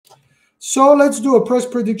So let's do a price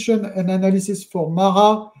prediction and analysis for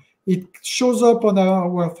Mara. It shows up on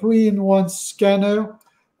our 3-in-1 scanner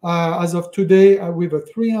as of today with a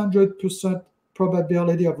 300%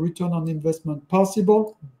 probability of return on investment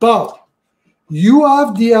possible. But you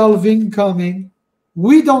have the halving coming.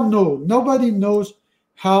 We don't know. Nobody knows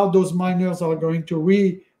how those miners are going to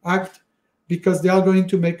react because they are going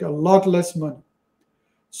to make a lot less money.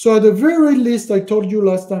 So at the very least, I told you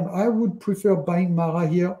last time, I would prefer buying Mara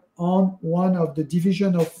here on one of the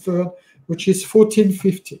division of third, which is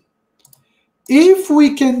 1450. If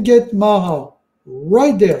we can get Mara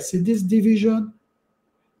right there, see this division,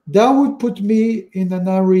 that would put me in an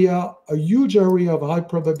area, a huge area of high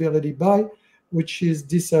probability buy, which is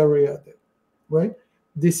this area there, right?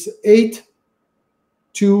 This 8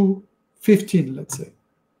 to 15, let's say.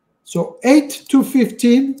 So 8 to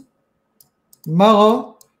 15,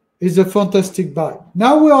 Mara is a fantastic buy.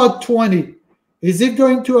 Now we are at 20. Is it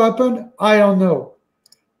going to happen? I don't know.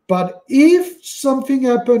 But if something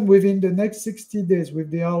happened within the next 60 days with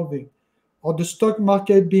the halving or the stock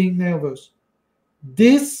market being nervous,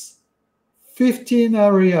 this 15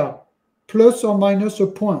 area plus or minus a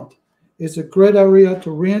point is a great area to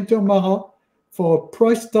re-enter Mara for a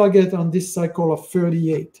price target on this cycle of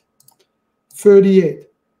 38. 38.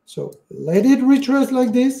 So let it retrace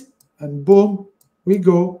like this, and boom, we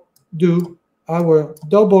go do our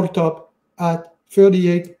double top at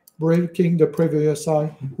 38, breaking the previous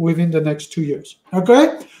high within the next 2 years.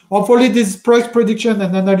 Okay? Hopefully this price prediction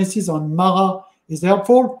and analysis on Mara is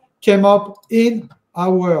helpful. Came up in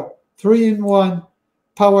our 3-in-1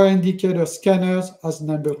 power indicator scanners as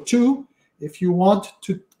number 2. If you want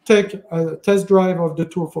to take a test drive of the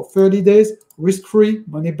tool for 30 days, risk-free,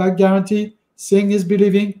 money-back guarantee, seeing is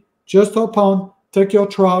believing, just hop on, take your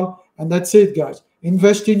trial, and that's it, guys.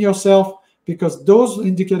 Invest in yourself because those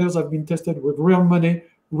indicators have been tested with real money,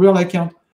 real account,